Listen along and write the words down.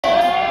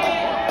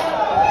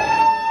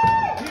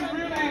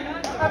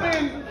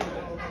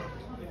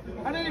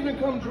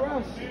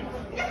dress.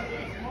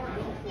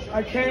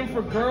 I came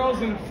for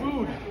girls and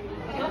food.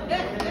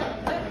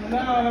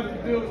 Now I have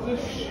to deal with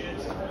this shit.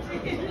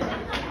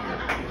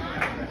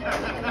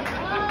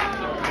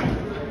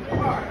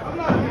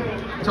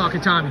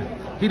 Talking Tommy.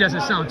 He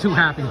doesn't sound too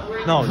happy.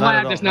 No,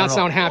 Vlad does not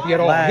sound happy at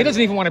all. Vlad, he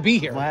doesn't even want to be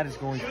here. Vlad is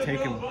going to take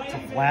him to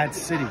Vlad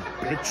City,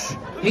 bitch.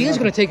 He is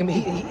going to take him.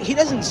 He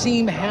doesn't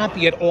seem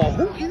happy at all.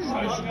 Who is this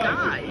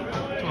guy?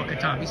 Talking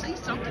Tommy. Say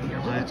something here.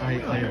 I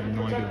have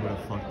no idea who the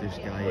fuck this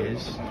guy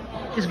is.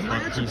 Is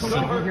Vlad supposed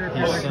to be here?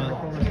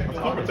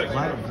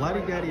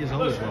 Vladdy Daddy is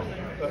always well.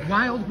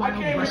 Wild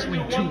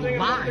Wrestling 2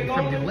 live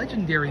from the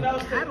legendary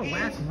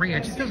Cadillac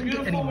Ranch. It doesn't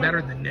get any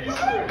better than this.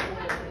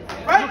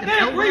 Right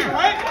there, please,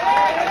 right?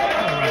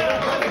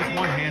 There's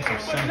one handsome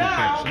son of a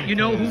bitch. You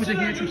know who's a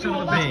handsome son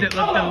of a bitch that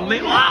left the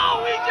lip?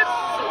 Oh, he just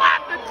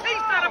slapped the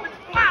taste out of his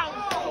mouth.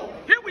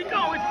 Here we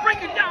go. It's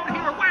breaking down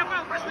here at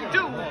Wild Wrestling 2.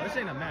 This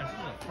ain't a match.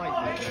 This is a fight.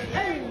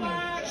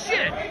 Holy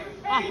shit.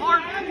 A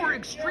hardcore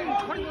extreme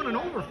 21 and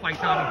over fight,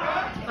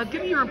 Tommy.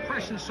 Give me your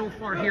impression so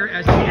far here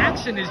as the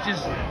action is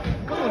just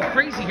going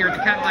crazy here at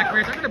the Cadillac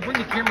Ranch. I'm going to bring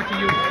the camera to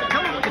you.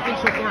 Tell me what you think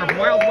so far of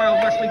Wild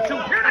Wrestling 2.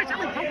 Paradise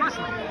Alley Pro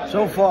Wrestling.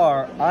 So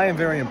far, I am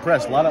very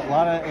impressed. A lot of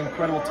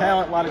incredible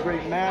talent, a lot of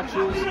great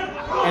matches.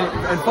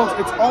 And folks,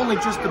 it's only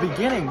just the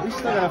beginning. We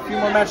still got a few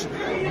more matches.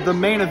 The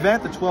main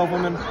event, the 12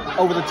 women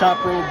over the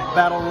top rope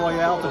battle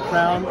royale to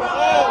crown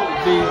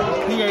the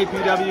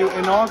PAPW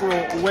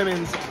inaugural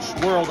Women's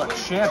World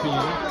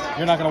Champion.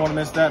 You're not going to want to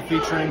miss that,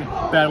 featuring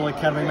Battle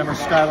Academy member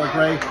Skylar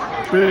Gray,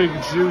 Big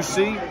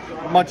Juicy,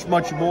 much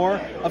more.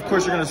 Of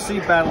course, you're going to see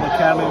Battle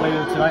Academy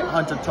later tonight.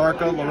 Hunter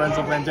Tarka,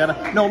 Lorenzo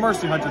Vendetta. No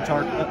mercy, Hunter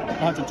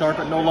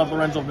Tarka. No love,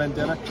 Lorenzo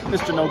Vendetta.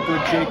 Mr. No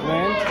Good, Jake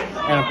Land.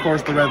 And of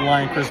course, the Red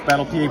Lion, Chris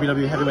Battle,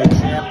 PAPW heavyweight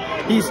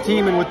champ. He's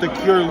teaming with the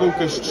Cure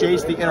Lucas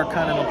Chase, the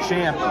Intercontinental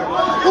champ.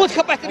 Well, let's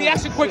come back to the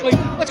action quickly.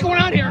 What's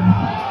going on here?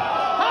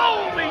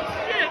 Holy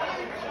shit!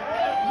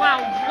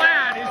 Wow,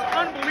 Vlad is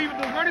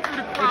unbelievable, running through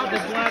the crowd.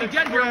 This is what you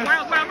get here.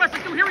 Wild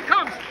Wrestling 2. Here he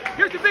comes.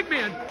 Here's the big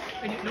man.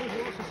 And you know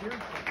who else is here?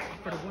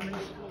 For the women's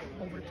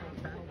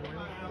over-the-top battle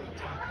royal.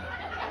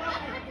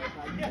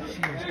 She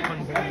is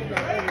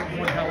unbelievable.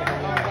 One hell of a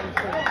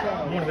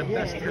woman. One of the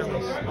best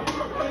talents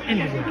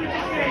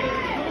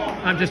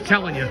anywhere. I'm just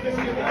telling you.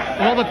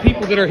 All the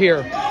people that are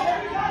here.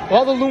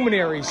 All the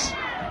luminaries.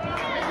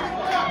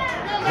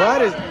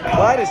 Vlad is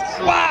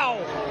wow!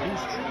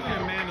 He's truly a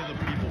man of the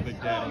people, Big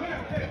Daddy.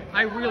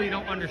 I really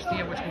don't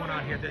understand what's going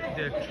on here.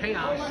 The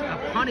chaos,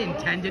 pun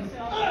intended,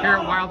 here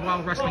at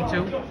Wild Wrestling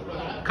 2.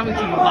 Coming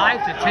to you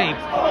live to tape.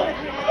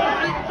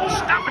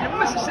 Stop in the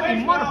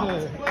Mississippi mud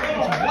hole.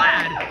 It's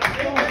Vlad.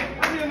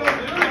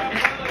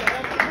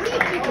 What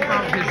do you think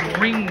about his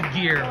ring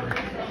gear?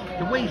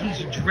 The way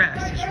he's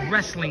dressed, his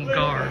wrestling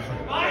garb.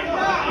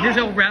 Here's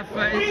El Ref.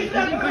 He's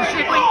in good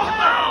shape. Wait,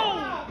 oh!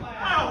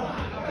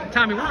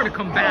 Tommy, we're going to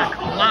come back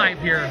live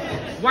here.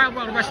 Wild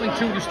Wrestling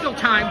 2, there's still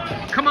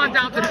time. Come on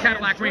down to the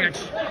Cadillac Ranch.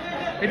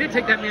 They did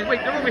take that man.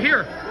 Wait, they're over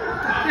here.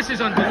 This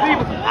is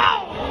unbelievable.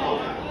 Wow!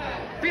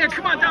 Fans,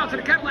 come on down to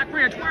the Cadillac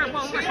Ranch. Wild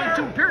Wrestling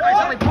 2, Paradise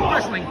Alley Pro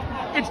Wrestling.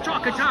 It's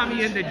Talka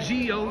Tommy and the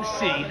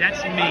GOC.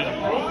 That's me.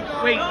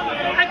 Wait,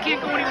 I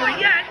can't go anywhere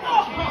yet.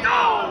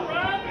 No!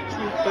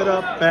 Keep it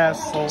up,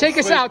 asshole. Take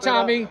us out,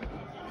 Tommy.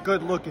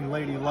 Good looking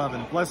lady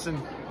loving.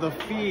 Blessing the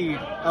feed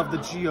of the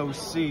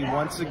GOC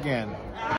once again.